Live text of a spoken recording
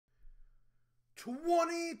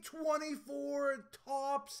2024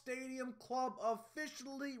 Topps Stadium Club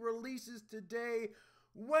officially releases today,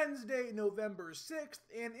 Wednesday, November 6th.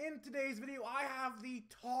 And in today's video, I have the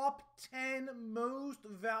top 10 most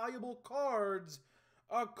valuable cards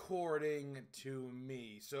according to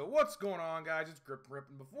me. So what's going on, guys? It's Grip Rip.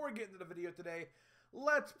 And before we get into the video today,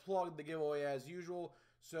 let's plug the giveaway as usual.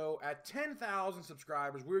 So at 10,000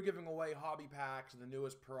 subscribers, we're giving away hobby packs of the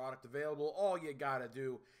newest product available. All you gotta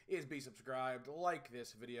do is be subscribed, like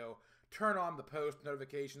this video, turn on the post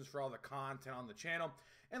notifications for all the content on the channel,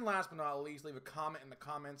 and last but not least, leave a comment in the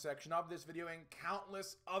comment section of this video and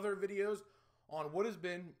countless other videos on what has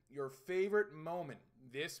been your favorite moment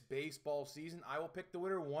this baseball season. I will pick the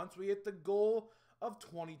winner once we hit the goal of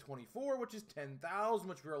 2024, which is 10,000,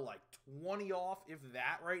 which we're like 20 off, if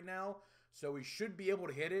that, right now. So we should be able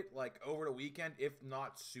to hit it like over the weekend, if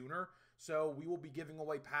not sooner. So we will be giving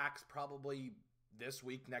away packs probably this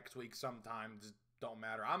week, next week, sometime. Just don't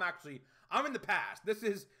matter. I'm in the past. This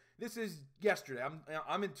is yesterday.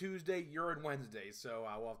 I'm in Tuesday. You're in Wednesday. So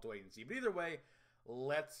we'll have to wait and see. But either way,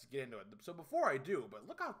 let's get into it. So before I do, but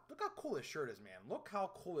look how cool this shirt is, man. Look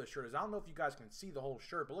how cool this shirt is. I don't know if you guys can see the whole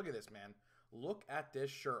shirt, but look at this, man. Look at this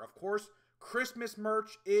shirt. Of course, Christmas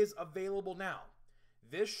merch is available now.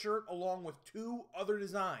 This shirt, along with two other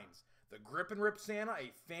designs. The Grip and Rip Santa,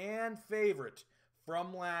 a fan favorite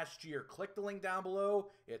from last year. Click the link down below.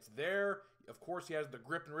 It's there. Of course, he has the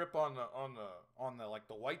Grip and Rip on the like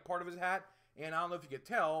the white part of his hat. And I don't know if you could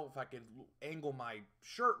tell, if I could angle my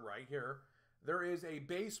shirt right here, there is a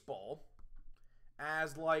baseball,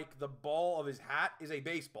 as like the ball of his hat is a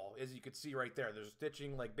baseball, as you can see right there. There's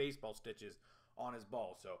stitching, like baseball stitches on his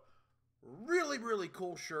ball. So really, really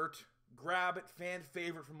cool shirt. Grab it. Fan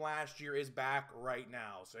favorite from last year is back right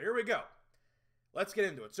now. So here we go. Let's get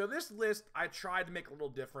into it. So this list I tried to make a little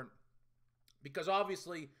different because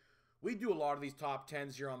obviously we do a lot of these top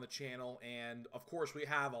 10s here on the channel, and of course we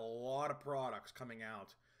have a lot of products coming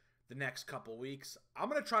out the next couple weeks. I'm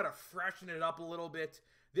going to try to freshen it up a little bit.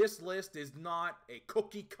 This list is not a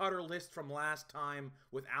cookie cutter list from last time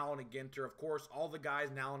with Allen and Ginter. Of course, all the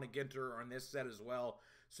guys in Allen and Ginter are in this set as well.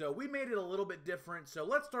 So we made it a little bit different. So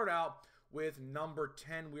let's start out with number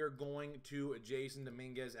 10. We are going to Jasson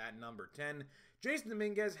Dominguez at number 10. Jasson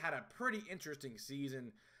Dominguez had a pretty interesting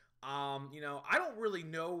season. You know, I don't really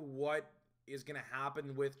know what is going to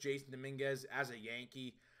happen with Jasson Dominguez as a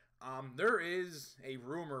Yankee. There is a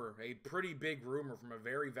rumor, a pretty big rumor from a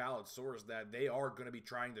very valid source, that they are going to be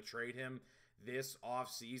trying to trade him this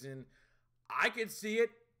offseason. I could see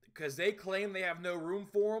it because they claim they have no room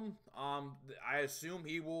for him. I assume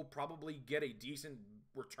he will probably get a decent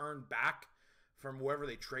return back from wherever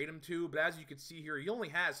they trade him to. But as you can see here, he only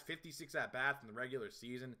has 56 at-bats in the regular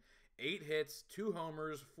season, 8 hits, 2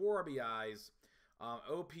 homers, 4 RBIs,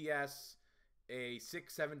 OPS, a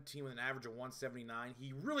 617 with an average of 179.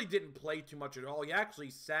 He really didn't play too much at all. He actually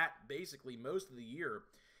sat basically most of the year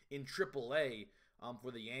in AAA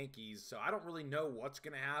for the Yankees. So I don't really know what's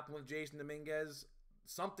going to happen with Jasson Dominguez.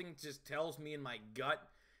 Something just tells me in my gut,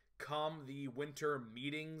 come the winter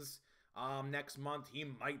meetings next month, he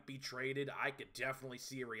might be traded. I could definitely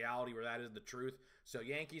see a reality where that is the truth. So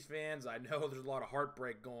Yankees fans, I know there's a lot of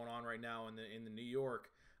heartbreak going on right now in the New York,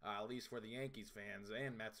 at least for the Yankees fans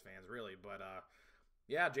and Mets fans, really. But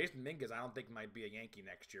yeah, Jasson Dominguez, I don't think might be a Yankee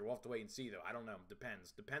next year. We'll have to wait and see, though. I don't know.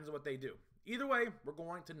 Depends on what they do. Either way, we're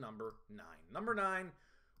going to number 9. Number 9,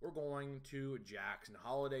 we're going to Jackson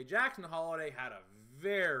Holliday. Jackson Holliday had a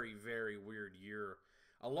very, very weird year,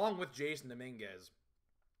 along with Jasson Dominguez.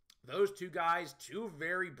 Those two guys, two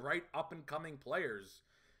very bright up-and-coming players,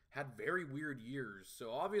 had very weird years.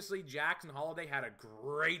 So obviously Jackson Holliday had a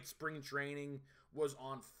great spring training, was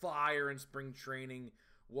on fire in spring training,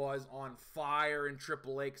 was on fire in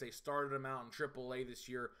AAA because they started him out in AAA this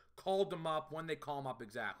year, called him up when they call him up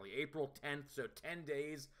exactly, April 10th, so 10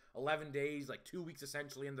 days, 11 days, like 2 weeks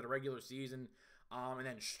essentially into the regular season, and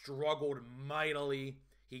then struggled mightily.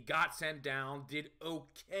 He got sent down, did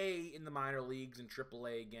okay in the minor leagues in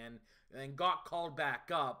AAA again, and then got called back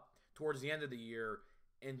up towards the end of the year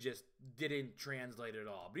and just didn't translate at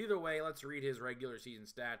all. But either way, let's read his regular season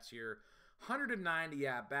stats here. 190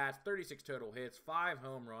 at-bats, 36 total hits, 5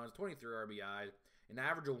 home runs, 23 RBIs, an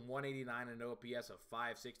average of 189 and an OPS of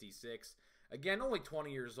 566. Again, only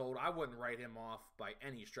 20 years old. I wouldn't write him off by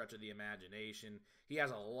any stretch of the imagination. He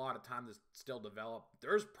has a lot of time to still develop.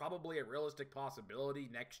 There's probably a realistic possibility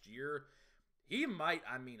next year he might.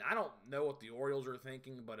 I mean, I don't know what the Orioles are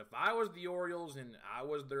thinking, but if I was the Orioles and I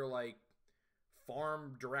was their, like,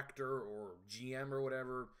 farm director or GM or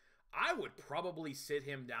whatever, I would probably sit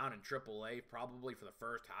him down in AAA probably for the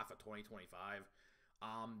first half of 2025.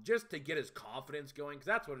 just to get his confidence going, because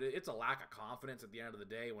that's what it's a lack of confidence at the end of the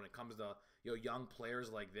day when it comes to young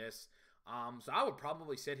players like this. So I would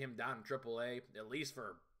probably sit him down in AAA at least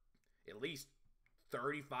for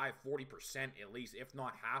 35, 40% at least, if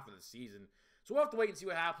not half of the season. So we'll have to wait and see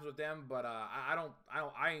what happens with them. But I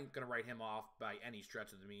ain't gonna write him off by any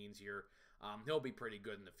stretch of the means here. He'll be pretty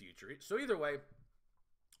good in the future. So either way,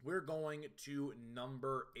 we're going to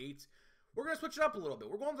number 8. We're going to switch it up a little bit.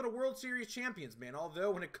 We're going to the World Series champions, man. Although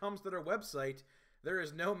when it comes to their website, there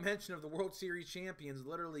is no mention of the World Series champions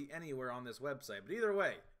literally anywhere on this website. But either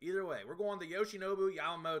way, we're going to Yoshinobu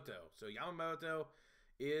Yamamoto. So Yamamoto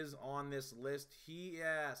is on this list. He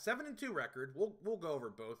 7-2 record. We'll go over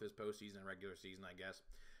both his postseason and regular season, I guess.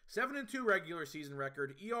 7-2 regular season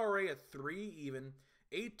record. ERA at 3 even.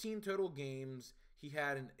 18 total games. He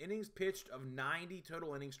had an innings pitched of 90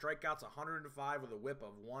 total innings, strikeouts 105 with a whip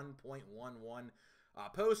of 1.11.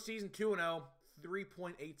 Postseason 2-0,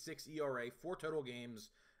 3.86 ERA, 4 total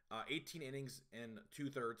games, 18 innings and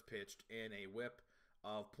 2/3 pitched, and a whip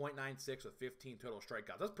of .96 with 15 total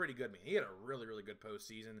strikeouts. That's pretty good, man. He had a really, really good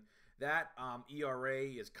postseason. That ERA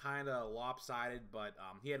is kind of lopsided, but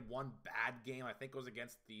he had one bad game. I think it was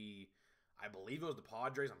against I believe it was the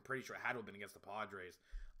Padres. I'm pretty sure it had to have been against the Padres.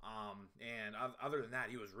 And other than that,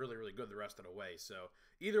 he was really, really good the rest of the way. So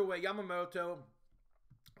either way, Yamamoto,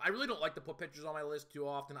 I really don't like to put pitchers on my list too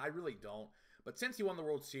often. I really don't. But since he won the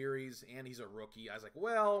World Series and he's a rookie, I was like,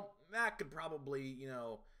 well, that could probably,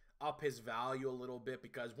 up his value a little bit,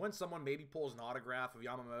 because when someone maybe pulls an autograph of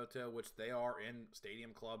Yamamoto, which they are in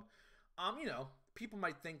Stadium Club, people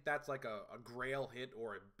might think that's like a grail hit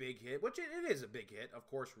or a big hit, which it is a big hit. Of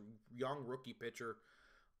course, young rookie pitcher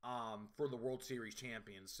for the World Series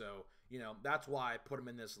champions. So, that's why I put him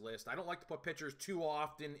in this list. I don't like to put pitchers too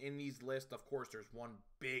often in these lists. Of course, there's one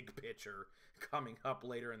big pitcher coming up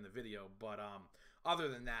later in the video. But other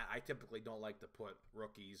than that, I typically don't like to put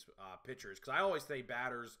rookies, pitchers, because I always say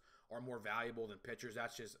batters are more valuable than pitchers.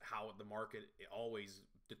 That's just how the market always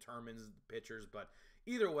determines pitchers. But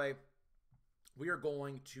either way, we are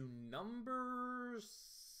going to number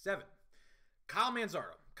 7. Kyle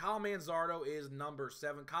Manzardo. Kyle Manzardo is number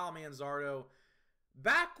 7. Kyle Manzardo,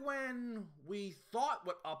 back when we thought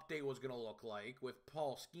what Update was going to look like with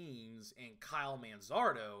Paul Skeens and Kyle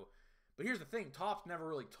Manzardo, but here's the thing, Topps never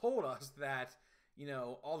really told us that,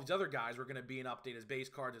 all these other guys were going to be in Update as base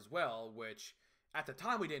cards as well, which at the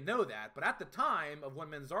time we didn't know that, but at the time of when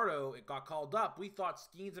Manzardo got called up, we thought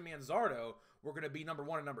Skeens and Manzardo were going to be number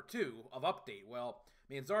 1 and number 2 of Update. Well,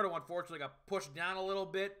 Manzardo unfortunately got pushed down a little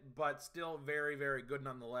bit, but still very, very good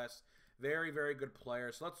nonetheless. Very, very good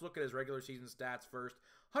player. So let's look at his regular season stats first.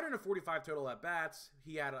 145 total at-bats.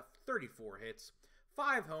 He had 34 hits,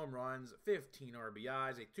 5 home runs, 15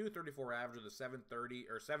 RBIs, a 234 average with a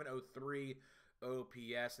 703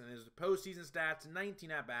 OPS. And his postseason stats,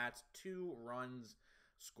 19 at-bats, 2 runs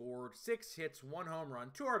scored, 6 hits, 1 home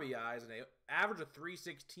run, 2 RBIs, and an average of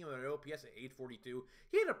 316 with an OPS at 842.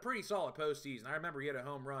 He had a pretty solid postseason. I remember he had a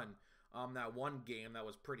home run that one game that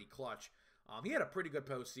was pretty clutch. He had a pretty good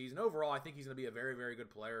postseason. Overall, I think he's going to be a very, very good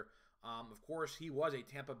player. Of course, he was a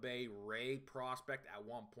Tampa Bay Ray prospect at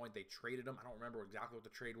one point. They traded him. I don't remember exactly what the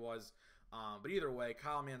trade was. But either way,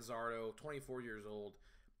 Kyle Manzardo, 24 years old.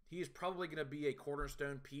 He is probably going to be a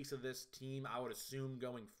cornerstone piece of this team, I would assume,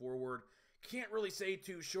 going forward. Can't really say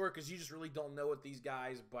too sure because you just really don't know with these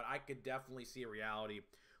guys, but I could definitely see a reality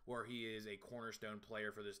where he is a cornerstone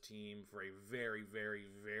player for this team for a very, very,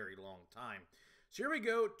 very long time. So here we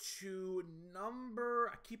go to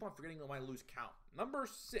I keep on forgetting when I lose count. Number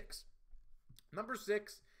 6. Number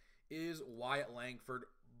 6 is Wyatt Langford.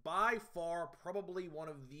 By far, probably one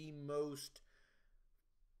of the most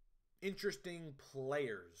interesting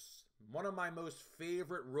players. One of my most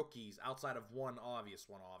favorite rookies, outside of one obvious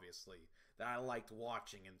one, obviously, that I liked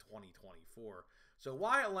watching in 2024. So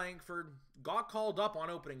Wyatt Langford got called up on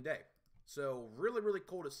opening day. So really, really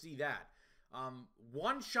cool to see that.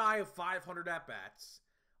 One shy of 500 at-bats,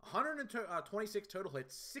 126 total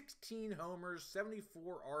hits, 16 homers,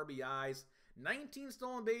 74 RBIs, 19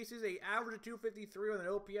 stolen bases, an average of 253 with an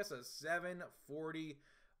OPS of 740.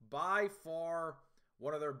 By far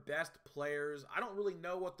one of their best players. I don't really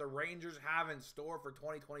know what the Rangers have in store for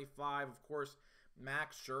 2025. Of course,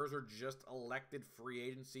 Max Scherzer just elected free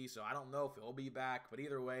agency, so I don't know if he'll be back. But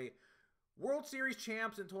either way, World Series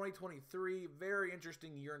champs in 2023. Very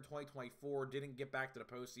interesting year in 2024. Didn't get back to the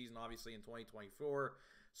postseason, obviously, in 2024.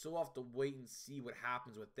 So we'll have to wait and see what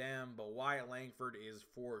happens with them. But Wyatt Langford is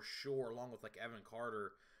for sure, along with like Evan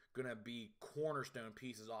Carter, going to be cornerstone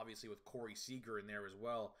pieces, obviously, with Corey Seager in there as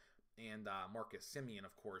well. And Marcus Semien,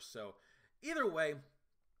 of course. So either way,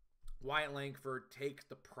 Wyatt Langford takes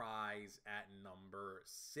the prize at number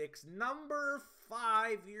 6. Number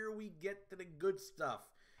 5, here we get to the good stuff.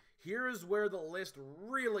 Here is where the list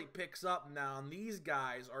really picks up now, and these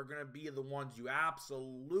guys are going to be the ones you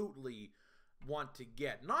absolutely want to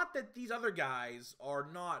get. Not that these other guys are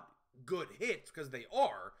not good hits, because they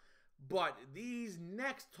are, but these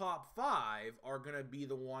next top 5 are going to be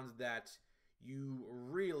the ones that you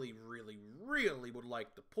really, really, really would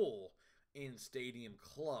like to pull in Stadium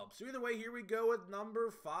Club. So either way, here we go with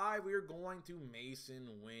number 5. We are going to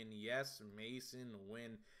Masyn Winn. Yes, Masyn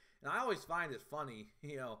Winn. And I always find it funny,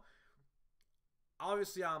 you know,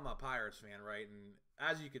 obviously I'm a Pirates fan, right? And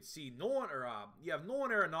as you can see, you have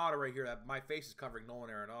Nolan Arenado right here. That my face is covering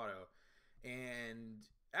Nolan Arenado. And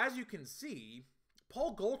as you can see,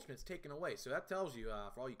 Paul Goldschmidt's taken away. So that tells you,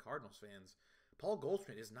 for all you Cardinals fans, Paul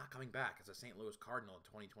Goldschmidt is not coming back as a St. Louis Cardinal in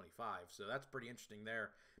 2025. So that's pretty interesting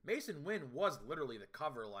there. Masyn Winn was literally the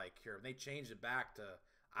cover like here. And they changed it back to,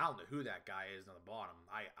 I don't know who that guy is on the bottom.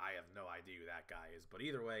 I have no idea who that guy is. But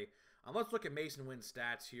either way, let's look at Masyn Winn's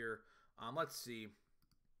stats here. Let's see.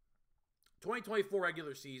 2024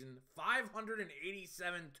 regular season,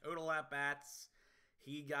 587 total at-bats.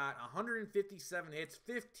 He got 157 hits,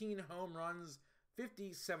 15 home runs,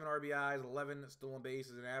 57 RBIs, 11 stolen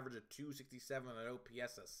bases, an average of 267, and an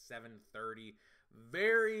OPS of 730.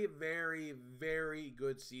 Very, very, very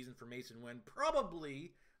good season for Masyn Winn.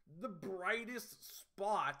 Probably the brightest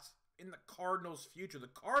spot in the Cardinals' future. The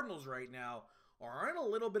Cardinals right now are in a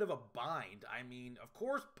little bit of a bind. I mean, of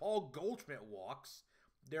course, Paul Goldschmidt walks.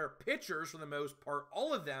 Their pitchers, for the most part,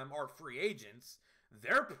 all of them are free agents.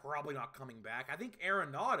 They're probably not coming back. I think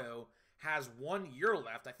Arenado has 1 year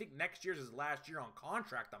left. I think next year's his last year on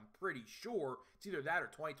contract, I'm pretty sure. It's either that or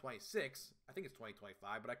 2026. I think it's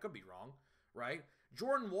 2025, but I could be wrong, right?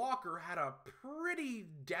 Jordan Walker had a pretty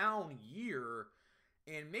down year,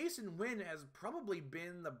 and Masyn Winn has probably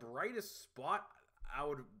been the brightest spot.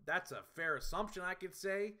 That's a fair assumption, I could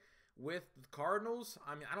say, with the Cardinals.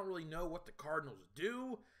 I mean, I don't really know what the Cardinals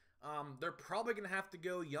do. They're probably going to have to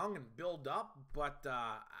go young and build up, but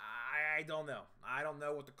I don't know. I don't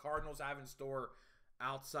know what the Cardinals have in store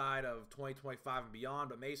outside of 2025 and beyond,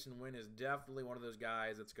 but Masyn Winn is definitely one of those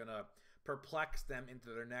guys that's going to perplex them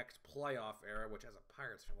into their next playoff era, which as a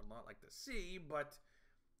Pirates fan would not like to see, but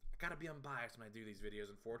I got to be unbiased when I do these videos,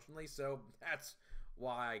 unfortunately, so that's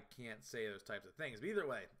why I can't say those types of things. But either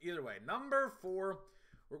way, number 4,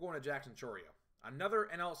 we're going to Jackson Chourio. Another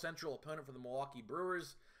NL Central opponent for the Milwaukee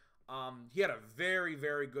Brewers. He had a very,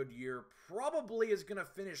 very good year. Probably is going to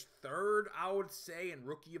finish 3rd, I would say, in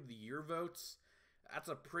Rookie of the Year votes. That's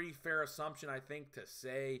a pretty fair assumption, I think, to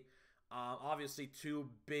say. Obviously, 2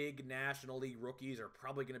 big National League rookies are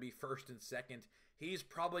probably going to be 1st and 2nd. He's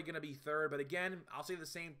probably going to be 3rd. But again, I'll say the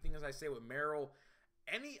same thing as I say with Merrill.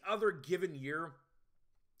 Any other given year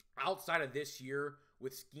outside of this year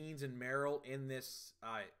with Skeens and Merrill in this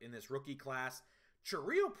rookie class,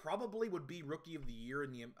 Chourio probably would be Rookie of the Year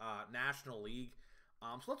in the National League.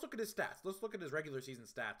 So let's look at his stats. Let's look at his regular season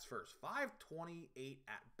stats first. 528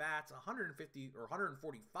 at-bats,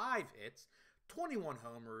 145 hits, 21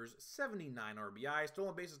 homers, 79 RBIs,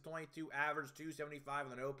 stolen bases 22, average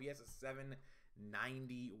 275, and an OPS of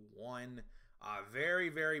 791. Very,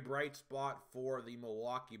 very bright spot for the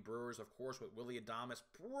Milwaukee Brewers, of course, with Willy Adames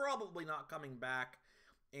probably not coming back,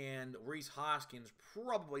 and Rhys Hoskins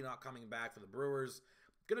probably not coming back for the Brewers.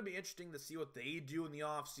 Going to be interesting to see what they do in the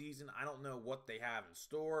offseason. I don't know what they have in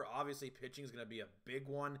store. Obviously, pitching is going to be a big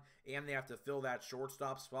one, and they have to fill that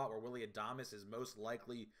shortstop spot where Willy Adames is most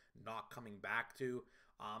likely not coming back to.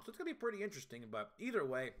 So it's going to be pretty interesting, but either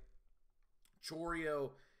way,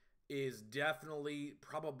 Chourio is definitely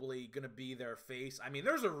probably going to be their face. I mean,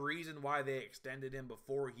 there's a reason why they extended him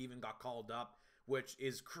before he even got called up, which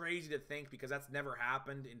is crazy to think because that's never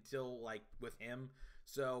happened until, like, with him.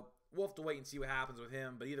 So we'll have to wait and see what happens with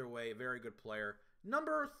him, but either way, a very good player.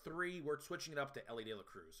 Number 3, we're switching it up to Elly De La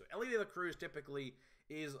Cruz. So Elly De La Cruz typically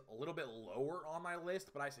is a little bit lower on my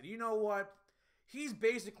list, but I said, you know what? He's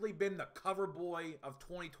basically been the cover boy of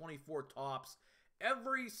 2024 Topps.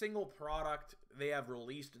 Every single product they have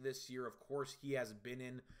released this year, of course, he has been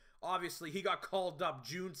in. Obviously, he got called up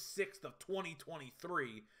June 6th of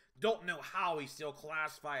 2023. Don't know how he's still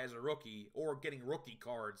classified as a rookie or getting rookie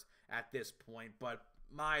cards at this point, but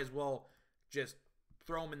might as well just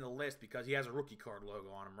throw him in the list because he has a rookie card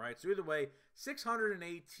logo on him, right? So either way,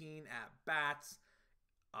 618 at-bats,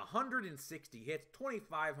 160 hits,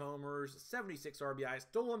 25 homers, 76 RBIs,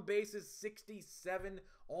 stolen bases, 67,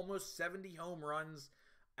 almost 70 home runs,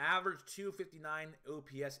 average 259,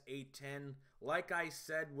 OPS 810. Like I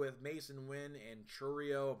said with Masyn Winn and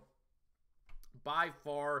Chourio, by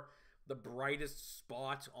far the brightest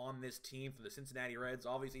spot on this team for the Cincinnati Reds.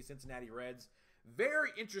 Obviously, Cincinnati Reds, very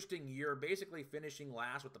interesting year, basically finishing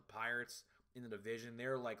last with the Pirates in the division.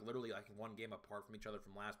 They're like literally like one game apart from each other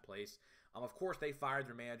from last place. Of course, they fired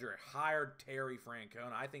their manager, hired Terry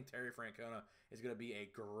Francona. I think Terry Francona is going to be a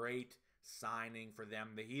great signing for them.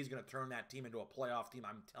 He's going to turn that team into a playoff team.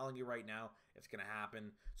 I'm telling you right now, it's going to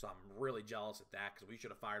happen. So I'm really jealous at that because we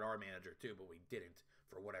should have fired our manager too, but we didn't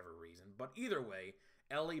for whatever reason. But either way,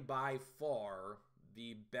 Elly by far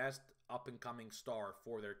the best up-and-coming star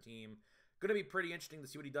for their team. Going to be pretty interesting to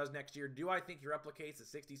see what he does next year. Do I think he replicates the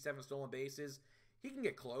 67 stolen bases? He can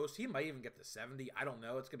get close. He might even get to 70. I don't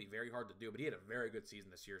know. It's going to be very hard to do, but he had a very good season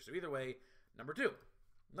this year. So either way, number two.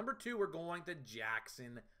 Number two, we're going to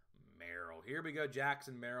Jackson Merrill. Here we go,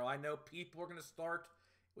 Jackson Merrill. I know people are going to start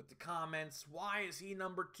with the comments. Why is he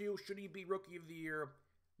number two? Should he be Rookie of the Year?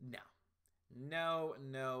 No. No,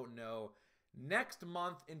 no, no. Next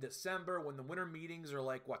month in December, when the winter meetings are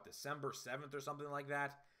like, what, December 7th or something like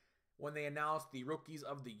that, when they announce the Rookies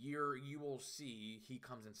of the Year, you will see he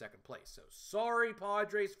comes in second place. So sorry,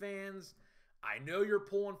 Padres fans. I know you're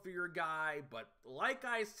pulling for your guy, but like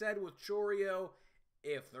I said with Chourio,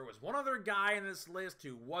 if there was one other guy in this list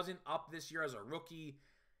who wasn't up this year as a rookie,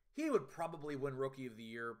 he would probably win Rookie of the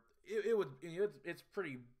Year. It's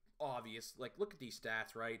pretty obvious. Like, look at these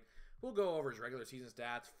stats, right? We'll go over his regular season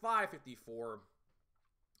stats. 554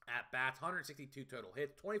 at-bats, 162 total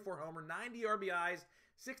hits, 24 homer, 90 RBIs,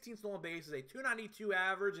 16 stolen bases, a 292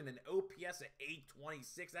 average, and an OPS at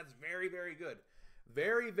 826. That's very, very good.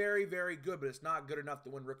 Very, very, very good, but it's not good enough to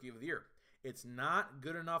win Rookie of the Year. It's not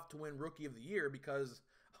good enough to win Rookie of the Year because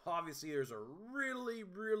obviously there's a really,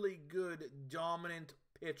 really good dominant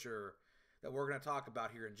pitcher that we're going to talk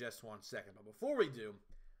about here in just one second. But before we do,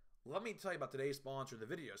 let me tell you about today's sponsor of the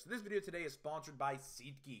video. So this video today is sponsored by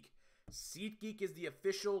SeatGeek. SeatGeek is the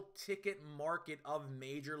official ticket market of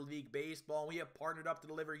Major League Baseball. We have partnered up to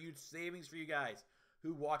deliver huge savings for you guys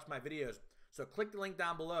who watch my videos. So click the link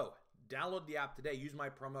down below. Download the app today. Use my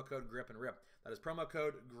promo code GRIPANDRIP. That is promo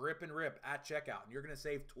code GRIPANDRIP at checkout. And you're going to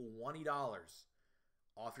save $20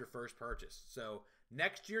 off your first purchase. So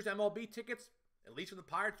next year's MLB tickets, at least for the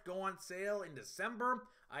Pirates, go on sale in December.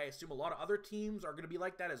 I assume a lot of other teams are going to be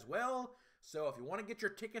like that as well. So if you want to get your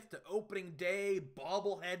tickets to opening day,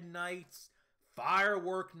 bobblehead nights,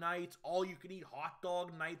 firework nights, all you can eat hot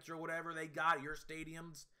dog nights or whatever they got at your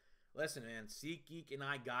stadiums, listen, man, SeatGeek and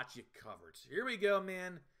I got you covered. So here we go,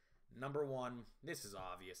 man. Number one, this is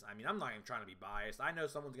obvious. I mean, I'm not even trying to be biased. I know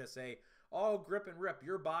someone's going to say, oh, Grip and Rip,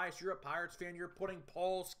 you're biased. You're a Pirates fan. You're putting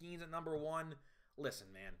Paul Skeens at number one. Listen,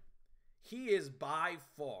 man, he is by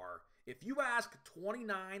far, if you ask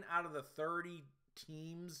 29 out of the 30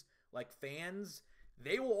 teams, like fans,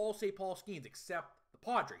 they will all say Paul Skeens, except the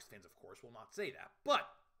Padres fans, of course, will not say that. But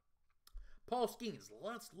Paul Skeens,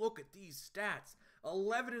 let's look at these stats.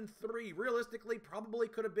 11-3. Realistically, probably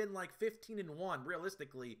could have been like 15-1,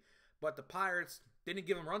 realistically. But the Pirates didn't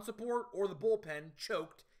give him run support, or the bullpen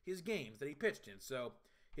choked his games that he pitched in. So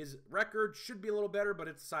his record should be a little better, but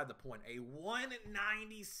it's beside the point. A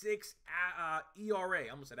 1.96 ERA. I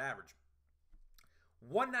almost said average.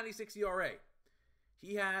 1.96 ERA.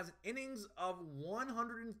 He has innings of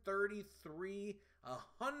 133,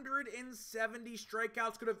 170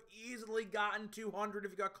 strikeouts. Could have easily gotten 200 if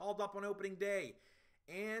he got called up on opening day.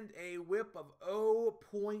 And a whip of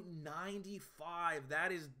 0.95.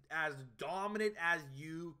 That is as dominant as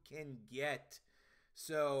you can get.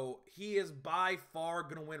 So he is by far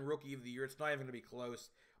going to win Rookie of the Year. It's not even going to be close.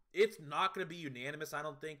 It's not going to be unanimous, I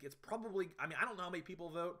don't think. It's probably, I mean, I don't know how many people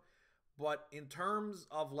vote. But in terms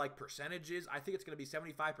of like percentages, I think it's going to be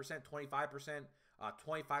 75%, 25%,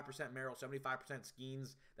 25% Merrill, 75%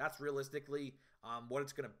 Skeens. That's realistically what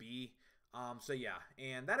it's going to be. So yeah,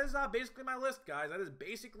 and that is basically my list, guys. That is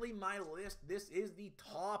basically my list. This is the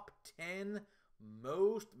top 10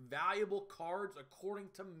 most valuable cards according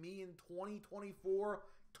to me in 2024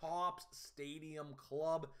 Topps Stadium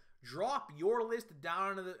Club. Drop your list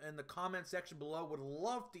down in the comment section below. Would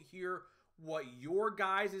love to hear what your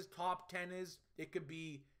guys' top 10 is. It could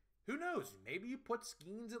be, who knows, maybe you put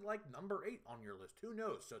Skeens at like number 8 on your list. Who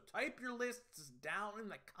knows? So type your lists down in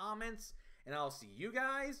the comments, and I'll see you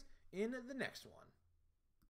guys in the next one.